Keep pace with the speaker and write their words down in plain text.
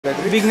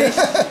Frederick.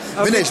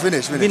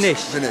 Vignesh?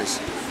 Vinesh.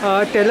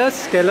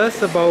 Tell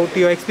us about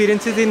your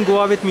experiences in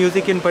Goa with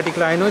music in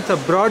particular. I know it's a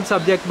broad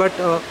subject, but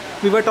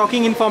we were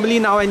talking informally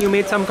now and you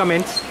made some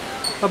comments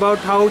about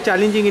how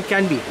challenging it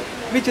can be,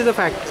 which is a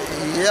fact.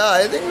 Yeah,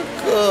 I think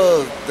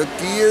the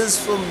key is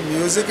for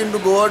music into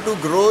Goa to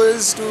grow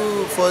is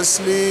to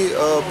firstly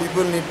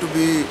people need to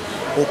be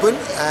open,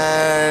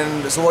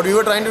 and so what we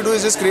were trying to do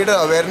is just create an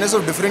awareness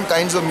of different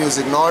kinds of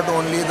music, not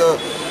only the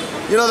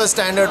the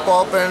standard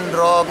pop and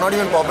rock, not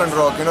even pop and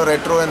rock,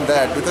 retro and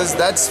that, because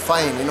that's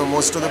fine,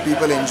 most of the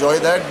people enjoy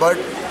that, but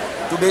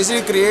to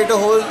basically create a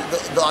whole,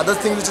 the other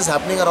thing which is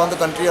happening around the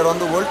country, around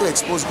the world, to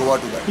expose Goa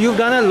to that. You've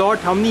done a lot.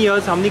 How many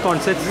years, how many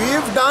concerts?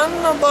 We've done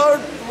about,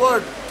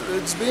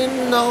 it's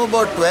been now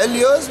about 12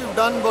 years, we've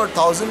done about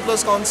 1,000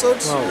 plus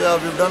concerts. Wow.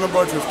 Yeah, we've done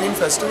about 15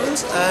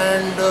 festivals,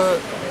 and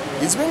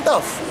it's been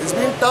tough,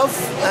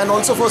 and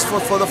also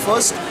for the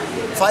first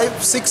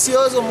 5-6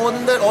 years or more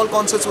than that, all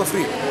concerts were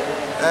free.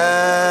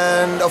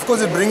 And of course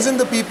it brings in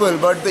the people,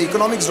 but the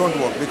economics don't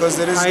work because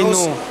there is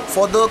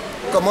for the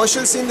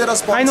commercial scene there are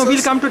sponsors. I know,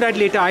 we'll come to that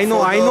later. I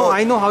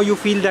know how you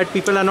feel that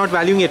people are not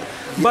valuing it.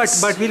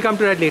 Yes. But we'll come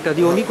to that later.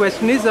 The only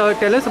question is,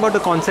 tell us about the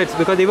concerts,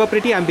 because they were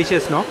pretty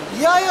ambitious, no?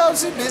 Yeah.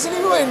 See, basically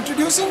we were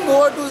introducing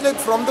Goa to, like,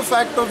 from the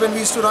fact of when we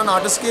used to run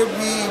Artiscape,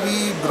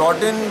 we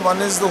brought in, one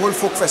is the whole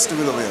folk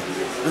festival over here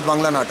with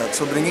Bangla Natak.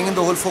 So bringing in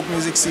the whole folk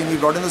music scene, we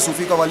brought in the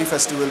Sufi Qawwali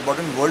festival, brought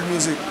in world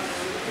music.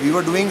 We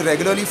were doing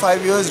regularly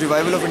 5 years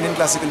revival of Indian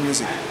classical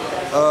music.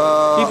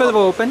 People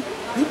were open?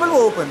 People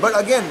were open, but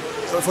again,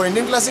 for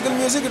Indian classical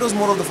music, it was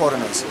more of the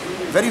foreigners.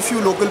 Very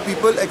few local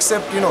people,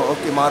 except,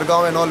 okay,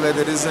 Margao and all, where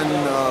there is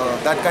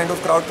that kind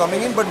of crowd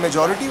coming in, but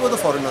majority were the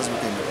foreigners who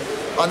came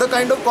in. Other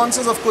kind of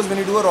concerts, of course, when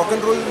you do a rock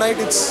and roll night,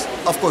 it's,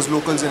 of course,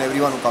 locals and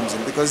everyone who comes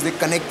in, because they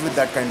connect with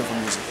that kind of a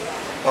music.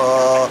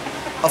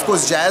 Of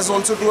course, jazz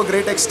also to a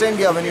great extent.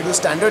 Yeah, when you do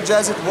standard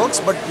jazz, it works,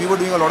 but we were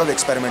doing a lot of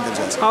experimental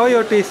jazz. How are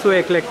your tastes so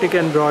eclectic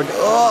and broad?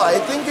 I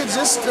think it's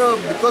just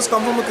because I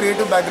come from a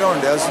creative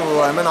background. Yeah,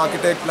 so I'm an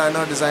architect,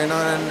 planner, designer,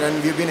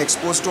 and we've been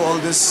exposed to all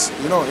this,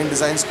 in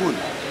design school.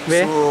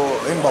 Where?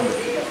 So in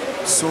Bombay.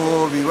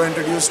 So we were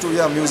introduced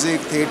to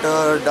music,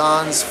 theatre,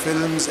 dance,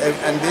 films,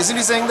 and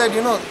basically saying that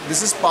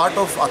this is part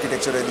of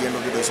architecture at the end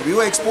of the day. So we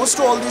were exposed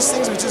to all these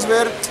things, which is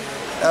where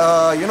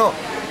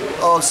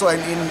so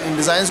in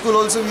design school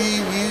also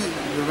we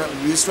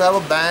used to have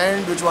a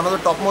band, which one of the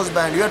topmost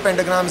band. We had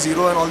Pentagram,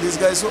 Zero and all these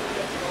guys, so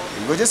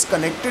we were just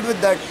connected with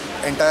that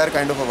entire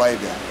kind of a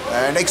vibe,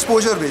 and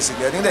exposure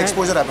basically. I think the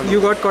exposure happened.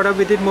 You got caught up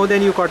with it more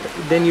than you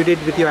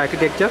did with your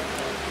architecture?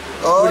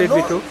 Would it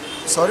be true?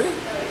 Sorry?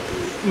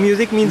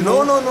 Music means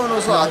no.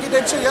 So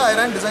architecture, I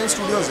ran design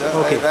studios. Yeah.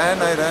 Okay.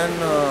 I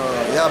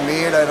ran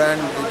Maid. I ran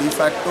de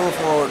facto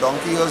for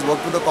donkey years.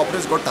 Worked with the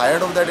corporates. Got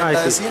tired of that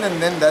entire scene, and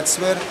then that's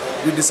where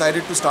we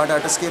decided to start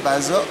Artiscape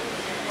as a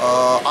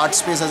art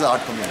space, as an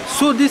art community.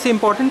 So this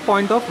important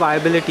point of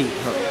viability,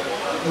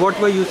 what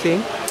were you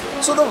saying?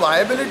 So the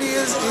viability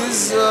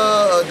is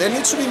there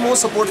needs to be more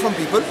support from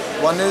people.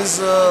 One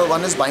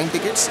is buying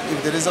tickets.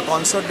 If there is a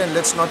concert, then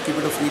let's not keep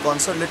it a free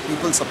concert. Let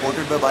people support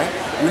it by buying.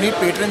 You need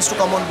patrons to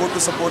come on board to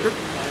support it.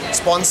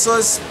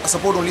 Sponsors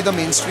support only the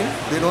mainstream.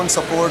 They don't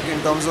support in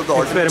terms of the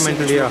alternate things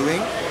we're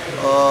doing.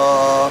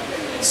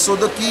 So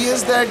the key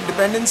is that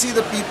dependency.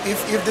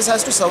 If this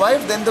has to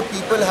survive, then the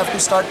people have to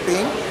start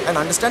paying and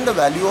understand the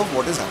value of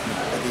what is happening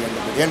at the end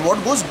of the day and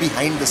what goes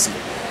behind the scene.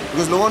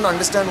 Because no one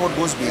understands what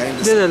goes behind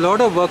the scene. There's a lot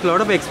of work, lot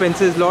of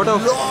expenses, lot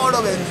of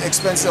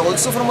expenses.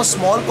 Also from a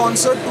small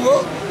concert to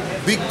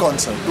a big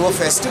concert, to a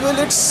festival,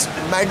 it's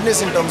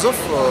madness in terms of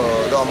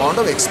the amount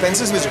of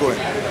expenses which go in.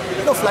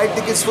 Flight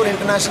tickets for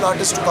international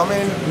artists to come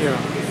in,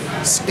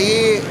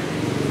 stay,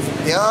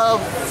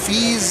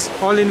 fees,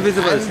 all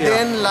invisible, and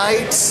then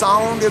lights,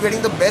 sound. You're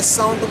getting the best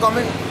sound to come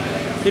in.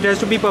 It has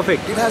to be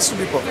perfect. It has to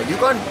be perfect. You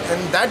can't,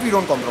 and that we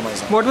don't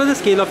compromise on. What was the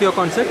scale of your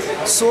concerts?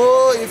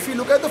 So, if you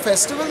look at the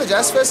festival, the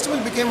Jazz Festival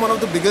became one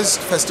of the biggest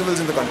festivals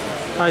in the country.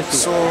 I see.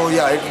 So,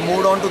 it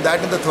moved on to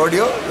that in the third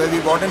year, where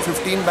we brought in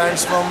 15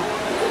 bands from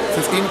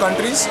 15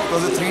 countries. It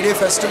was a 3-day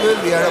festival.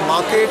 We had a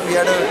market. We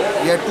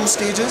had 2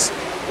 stages.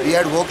 We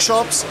had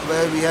workshops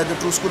where we had the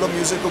True School of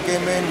Music who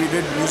came in. We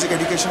did music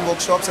education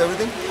workshops,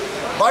 everything.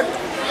 But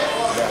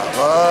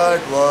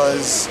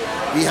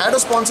we had a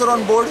sponsor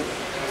on board,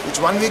 which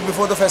 1 week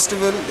before the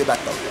festival, they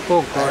backed out.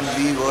 Oh, and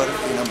we were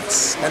in a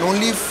mess. And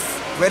only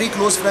very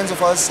close friends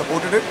of ours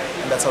supported it,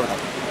 and that's how it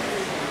happened.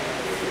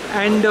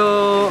 And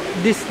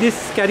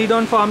this carried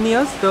on for how many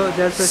years, the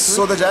Jazz Festival?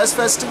 So the Jazz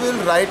Festival,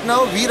 right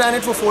now, we ran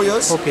it for 4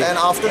 years. Okay. And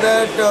after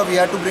that, we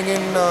had to bring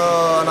in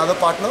another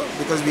partner,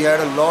 because we had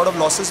a lot of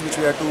losses which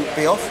we had to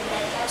pay off.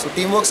 So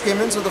Teamworks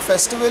came in, so the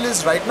festival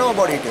is right now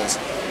about 8 years.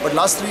 But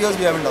last 3 years,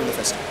 we haven't done the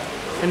festival.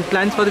 And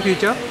plans for the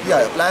future?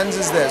 Yeah, plans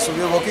is there. So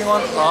we are working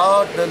on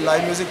the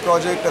live music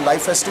project, the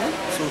live festival.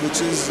 So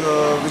which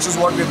is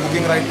what we are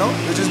booking right now.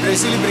 Which is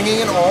basically bringing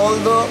in all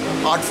the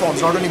art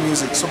forms, not only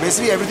music. So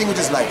basically everything which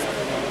is live.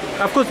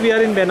 Of course, we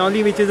are in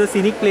Benoli, which is a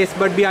scenic place.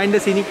 But behind the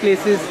scenic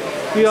place is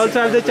We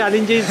also have the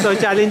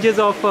challenges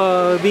of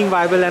being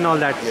viable and all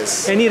that.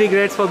 Yes. Any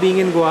regrets for being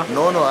in Goa?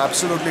 No,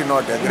 absolutely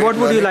not. What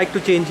would you like to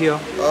change here?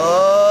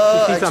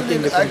 See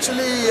something different.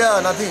 Actually, yeah,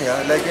 nothing.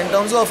 Yeah. Like in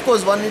terms of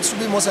course, one needs to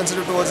be more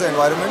sensitive towards the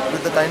environment.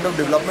 With the kind of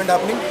development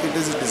happening, it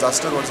is a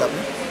disaster what's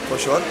happening for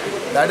sure.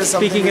 That is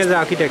something. Speaking as an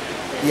architect.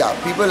 Yeah,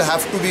 people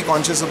have to be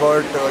conscious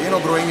about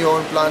growing your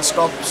own plants.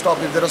 Stop.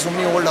 If there are so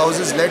many old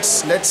houses,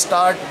 let's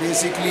start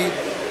basically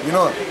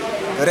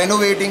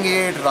renovating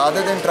it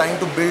rather than trying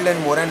to build and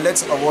more. And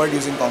let's avoid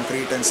using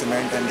concrete and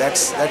cement. And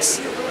that's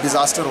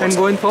disaster. And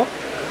going for?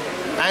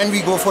 And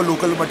we go for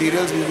local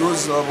materials. We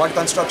use mud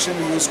construction.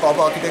 We use copper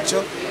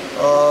architecture,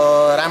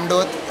 rammed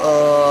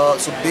earth.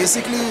 So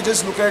basically, you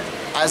just look at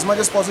as much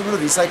as possible to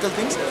recycle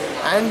things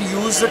and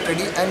use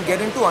and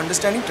get into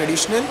understanding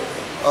traditional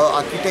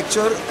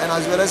architecture and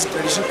as well as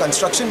traditional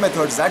construction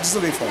methods. That's the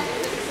way forward.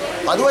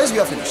 Otherwise, we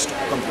are finished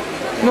completely.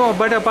 No,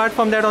 but apart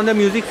from that, on the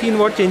music scene,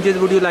 what changes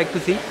would you like to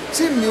see?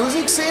 See,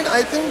 music scene,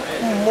 I think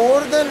more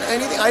than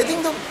anything, I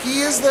think the key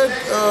is that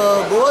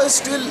Goa is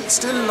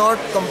still not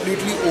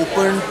completely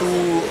open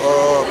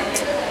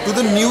to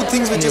the new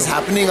things which is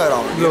happening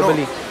around.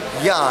 Globally.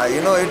 Yeah,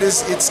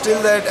 it's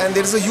still that, and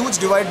there is a huge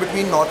divide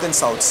between north and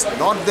south.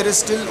 North, there is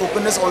still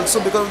openness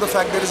also because of the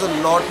fact there is a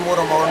lot more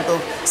amount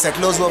of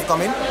settlers who have come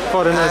in.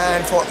 Foreigners.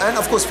 And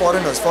of course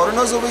foreigners.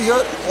 Foreigners over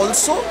here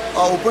also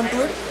are open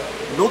to it.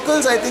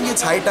 Locals, I think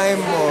it's high time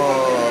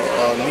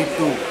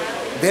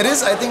there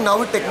is, I think now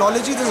with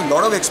technology, there's a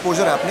lot of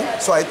exposure happening.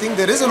 So I think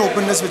there is an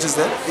openness which is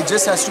there. It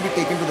just has to be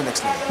taken to the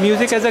next level.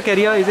 Music as a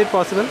career, is it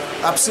possible?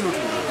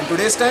 Absolutely. In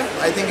today's time,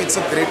 I think it's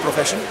a great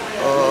profession.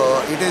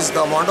 It is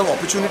the amount of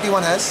opportunity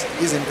one has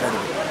is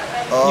incredible.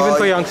 Even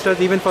for youngsters,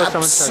 even for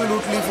someone starting?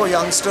 Absolutely for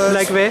youngsters.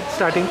 Like where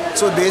starting?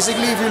 So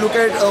basically if you look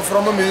at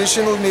from a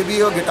musician who may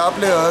be a guitar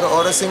player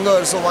or a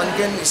singer, so one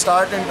can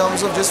start in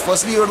terms of just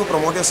firstly you have to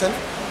promote yourself.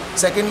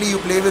 Secondly, you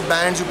play with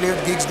bands, you play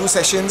with gigs, do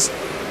sessions,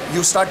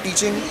 you start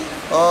teaching.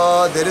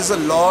 There is a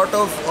lot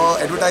of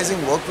advertising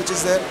work which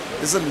is there.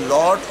 There's a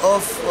lot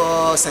of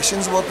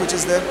sessions work which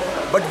is there.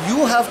 But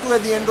you have to,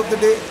 at the end of the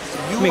day,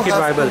 make it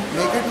viable.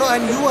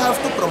 And you have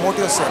to promote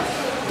yourself.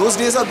 Those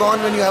days are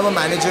gone when you have a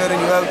manager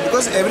and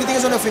because everything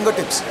is on your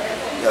fingertips.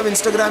 You have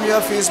Instagram, you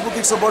have Facebook,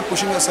 it's about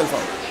pushing yourself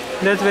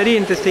out. That's very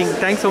interesting.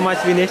 Thanks so much,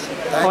 Vinesh.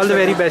 All the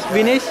very best.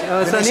 Vinesh,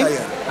 Vinesh surname?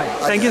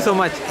 Iyer. Thank you so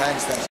much. Thanks.